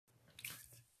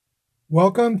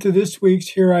Welcome to this week's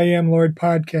Here I Am, Lord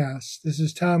podcast. This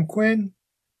is Tom Quinn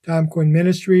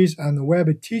Ministries, on the web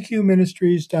at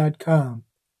tqministries.com.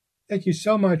 Thank you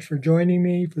so much for joining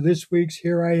me for this week's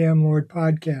Here I Am, Lord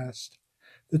podcast,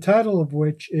 the title of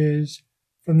which is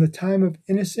From the Time of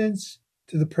Innocence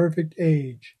to the Perfect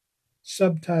Age,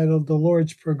 subtitled The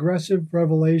Lord's Progressive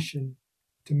Revelation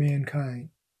to Mankind.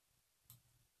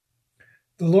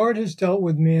 The Lord has dealt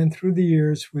with man through the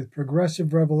years with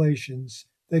progressive revelations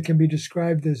that can be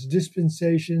described as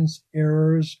dispensations,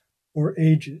 eras, or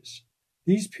ages.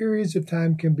 These periods of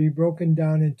time can be broken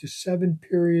down into 7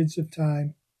 periods of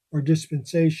time or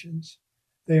dispensations.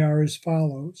 They are as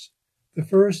follows. The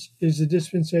first is the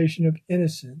dispensation of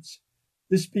innocence.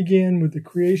 This began with the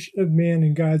creation of man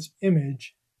in God's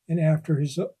image and after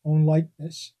his own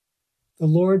likeness. The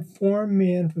Lord formed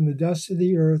man from the dust of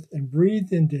the earth and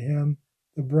breathed into him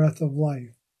the breath of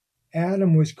life.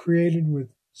 Adam was created with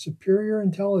superior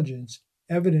intelligence,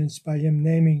 evidenced by him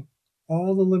naming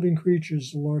all the living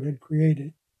creatures the Lord had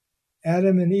created.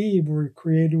 Adam and Eve were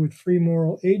created with free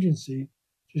moral agency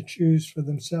to choose for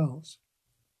themselves.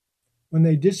 When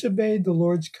they disobeyed the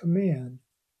Lord's command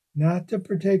not to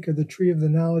partake of the tree of the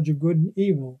knowledge of good and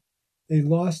evil, they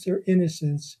lost their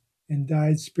innocence and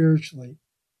died spiritually.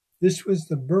 This was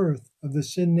the birth of the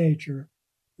sin nature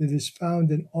that is found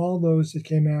in all those that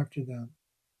came after them.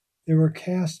 They were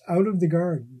cast out of the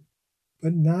garden,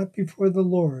 but not before the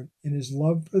Lord, in his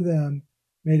love for them,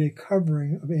 made a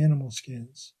covering of animal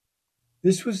skins.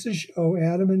 This was to show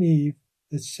Adam and Eve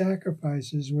that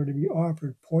sacrifices were to be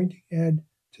offered, pointing ahead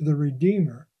to the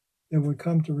Redeemer that would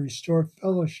come to restore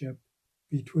fellowship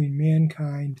between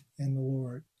mankind and the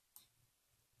Lord.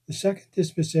 The second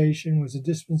dispensation was a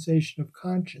dispensation of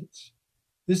conscience.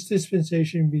 This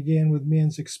dispensation began with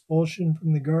man's expulsion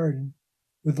from the garden,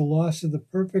 with the loss of the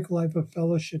perfect life of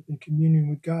fellowship and communion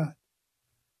with God.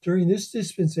 During this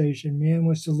dispensation, man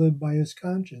was to live by his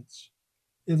conscience.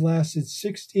 It lasted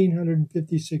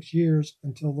 1,656 years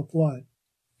until the flood.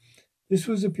 This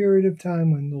was a period of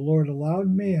time when the Lord allowed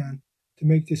man to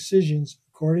make decisions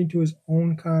according to his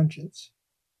own conscience.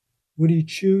 Would he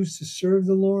choose to serve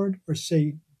the Lord or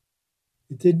Satan?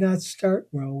 It did not start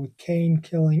well with Cain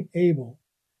killing Abel,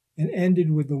 and ended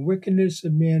with the wickedness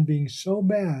of man being so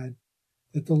bad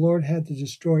that the Lord had to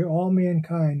destroy all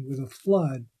mankind with a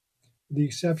flood, with the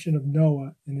exception of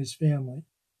Noah and his family.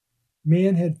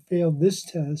 Man had failed this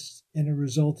test, and it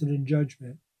resulted in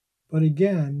judgment. But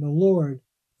again, the Lord,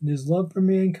 in his love for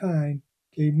mankind,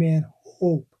 gave man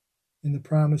hope in the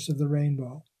promise of the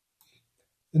rainbow.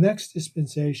 The next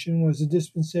dispensation was the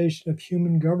dispensation of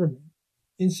human government,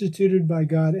 instituted by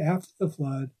God after the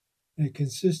flood, and it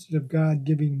consisted of God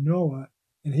giving Noah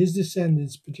and his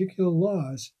descendants particular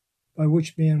laws by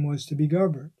which man was to be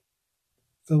governed.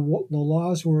 The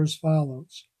laws were as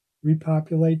follows: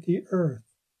 repopulate the earth,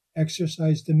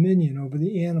 exercise dominion over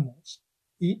the animals,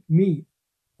 eat meat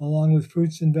along with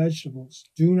fruits and vegetables,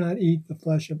 do not eat the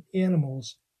flesh of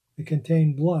animals that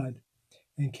contain blood,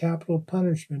 and capital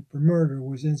punishment for murder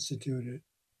was instituted.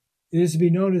 It is to be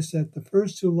noticed that the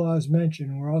first 2 laws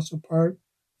mentioned were also part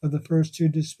of the first 2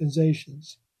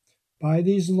 dispensations. By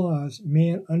these laws,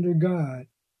 man under God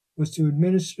was to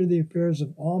administer the affairs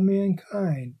of all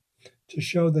mankind to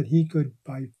show that he could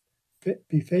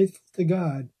be faithful to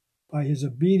God by his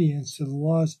obedience to the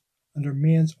laws under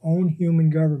man's own human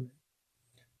government.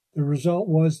 The result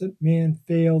was that man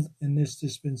failed in this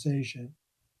dispensation.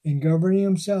 In governing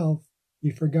himself,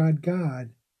 he forgot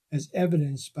God, as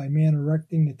evidenced by man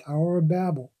erecting the Tower of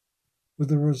Babel, with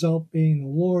the result being the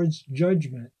Lord's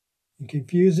judgment in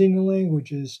confusing the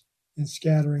languages and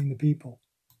scattering the people.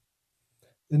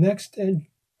 The next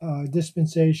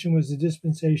dispensation was the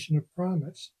dispensation of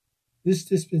promise. This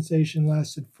dispensation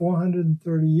lasted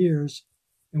 430 years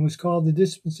and was called the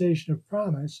dispensation of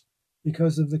promise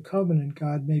because of the covenant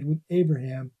God made with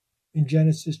Abraham in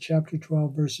Genesis chapter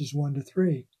 12, verses 1 to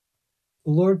 3.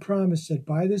 The Lord promised that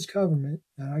by this covenant,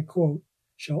 and I quote,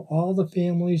 shall all the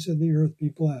families of the earth be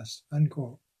blessed,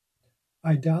 unquote.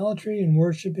 Idolatry and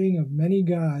worshiping of many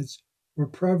gods were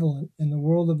prevalent in the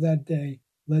world of that day,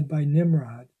 led by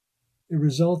Nimrod. It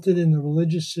resulted in the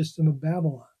religious system of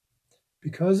Babylon.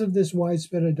 Because of this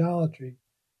widespread idolatry,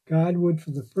 God would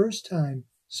for the first time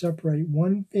separate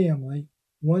one family,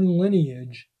 one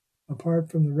lineage, apart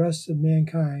from the rest of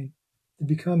mankind to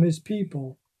become his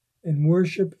people and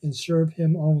worship and serve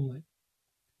him only.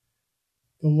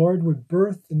 The Lord would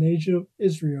birth the nation of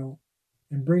Israel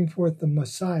and bring forth the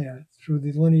Messiah through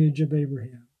the lineage of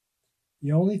Abraham.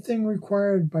 The only thing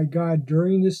required by God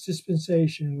during this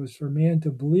dispensation was for man to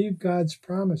believe God's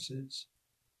promises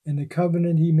and the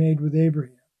covenant he made with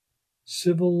Abraham.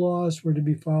 Civil laws were to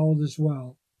be followed as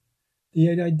well. The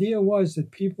idea was that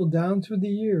people down through the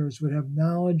years would have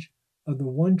knowledge of the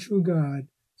one true God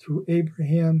through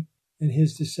Abraham and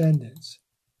his descendants.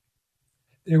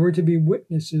 They were to be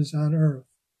witnesses on earth.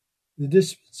 The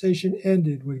dispensation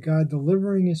ended with God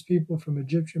delivering his people from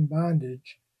Egyptian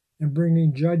bondage and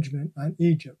bringing judgment on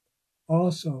Egypt.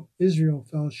 Also, Israel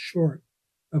fell short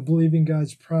of believing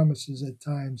God's promises at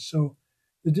times, so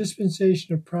the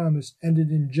dispensation of promise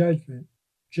ended in judgment,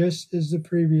 just as the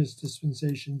previous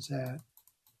dispensations had.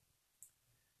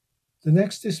 The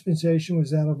next dispensation was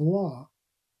that of law.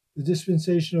 The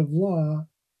dispensation of law,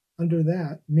 under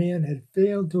that, man had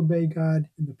failed to obey God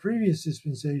in the previous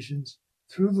dispensations.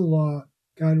 Through the law,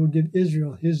 God would give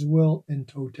Israel his will in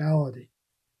totality.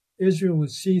 Israel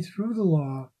would see through the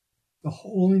law the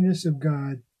holiness of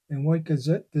God and what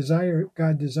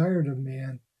God desired of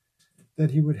man,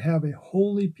 that he would have a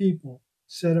holy people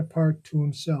set apart to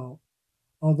himself.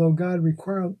 Although God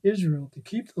required Israel to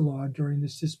keep the law during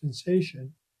this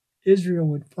dispensation, Israel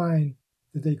would find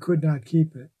that they could not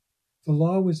keep it. The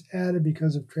law was added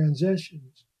because of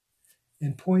transgressions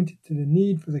and pointed to the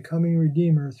need for the coming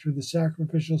Redeemer through the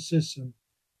sacrificial system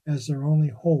as their only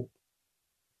hope.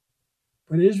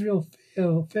 But Israel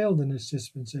failed in this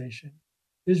dispensation.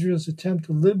 Israel's attempt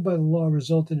to live by the law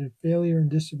resulted in failure and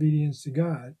disobedience to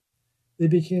God. They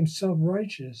became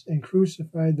self-righteous and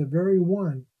crucified the very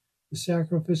one the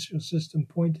sacrificial system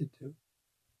pointed to.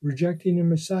 Rejecting the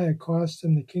Messiah cost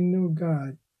them the kingdom of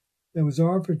God that was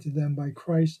offered to them by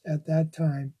Christ at that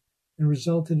time and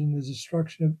resulted in the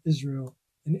destruction of Israel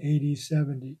in AD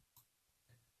 70.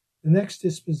 The next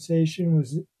dispensation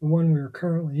was the one we are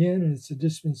currently in, and it's the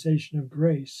dispensation of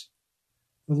grace.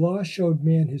 The law showed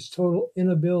man his total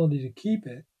inability to keep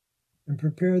it and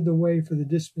prepared the way for the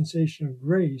dispensation of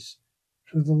grace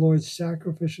through the Lord's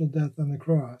sacrificial death on the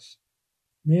cross.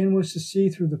 Man was to see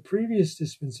through the previous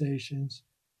dispensations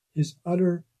his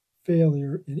utter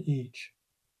failure in each,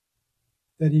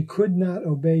 that he could not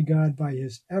obey God by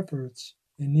his efforts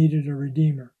and needed a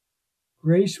Redeemer.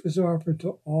 Grace was offered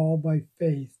to all by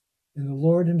faith, and the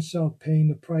Lord himself paying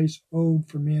the price owed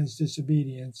for man's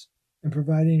disobedience and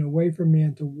providing a way for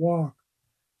man to walk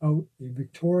out a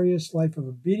victorious life of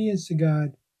obedience to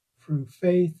God through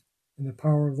faith and the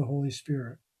power of the Holy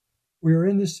Spirit. We are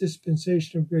in this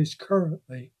dispensation of grace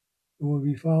currently. It will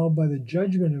be followed by the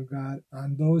judgment of God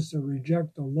on those that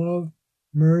reject the love,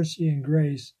 mercy, and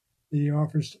grace that he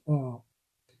offers to all.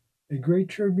 A great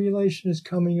tribulation is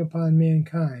coming upon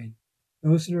mankind.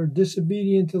 Those that are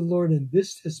disobedient to the Lord in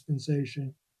this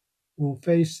dispensation will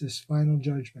face this final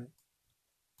judgment.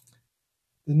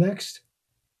 The next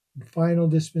and final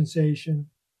dispensation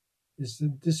is the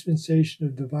dispensation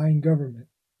of divine government,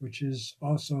 which is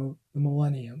also the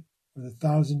millennium, or the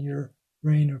 1,000-year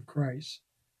reign of Christ.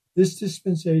 This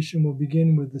dispensation will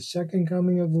begin with the second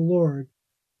coming of the Lord,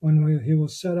 when he will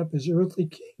set up his earthly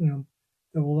kingdom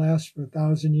that will last for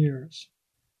 1,000 years.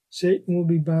 Satan will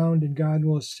be bound, and God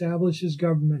will establish his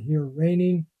government here,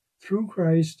 reigning through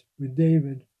Christ with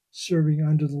David, serving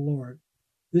under the Lord.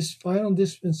 This final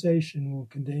dispensation will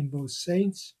contain both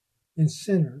saints and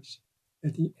sinners.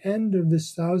 At the end of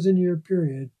this 1,000-year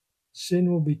period, sin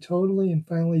will be totally and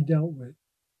finally dealt with.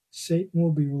 Satan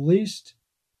will be released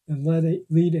and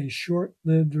lead a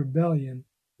short-lived rebellion,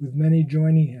 with many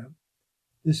joining him.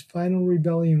 This final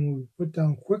rebellion will be put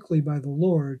down quickly by the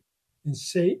Lord, and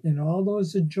Satan and all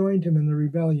those that joined him in the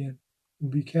rebellion will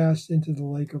be cast into the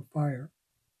lake of fire.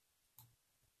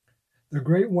 The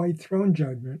great white throne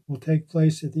judgment will take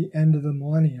place at the end of the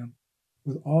millennium,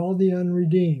 with all the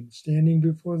unredeemed standing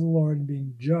before the Lord and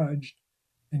being judged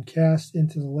and cast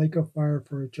into the lake of fire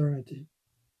for eternity.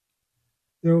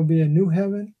 There will be a new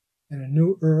heaven and a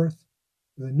new earth,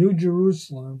 with a new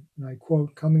Jerusalem, and I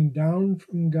quote, coming down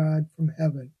from God from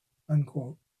heaven,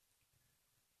 unquote.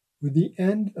 With the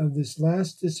end of this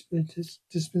last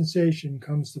dispensation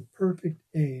comes the perfect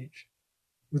age,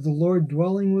 with the Lord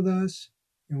dwelling with us,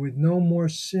 and with no more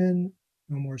sin,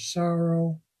 no more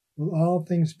sorrow, with all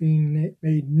things being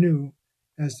made new,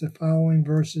 as the following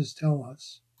verses tell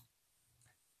us.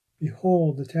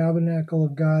 Behold, the tabernacle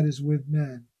of God is with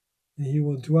men, and he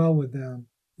will dwell with them,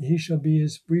 and we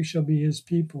shall be his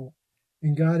people,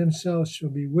 and God himself shall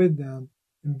be with them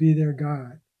and be their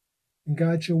God. And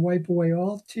God shall wipe away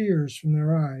all tears from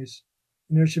their eyes,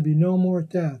 and there shall be no more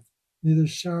death, neither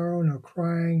sorrow nor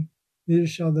crying, neither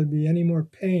shall there be any more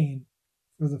pain,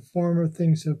 for the former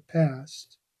things have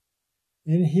passed.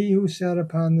 And he who sat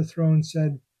upon the throne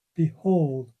said,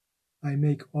 Behold, I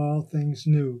make all things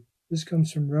new. This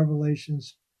comes from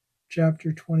Revelations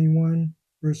chapter 21,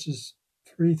 verses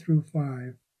 3 through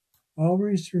 5.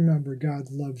 Always remember God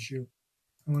loves you.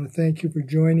 I want to thank you for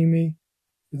joining me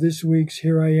for this week's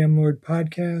Here I Am, Lord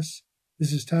podcast.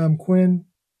 This is Tom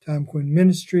Quinn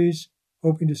Ministries,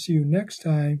 hoping to see you next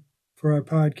time for our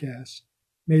podcast.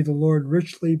 May the Lord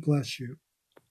richly bless you.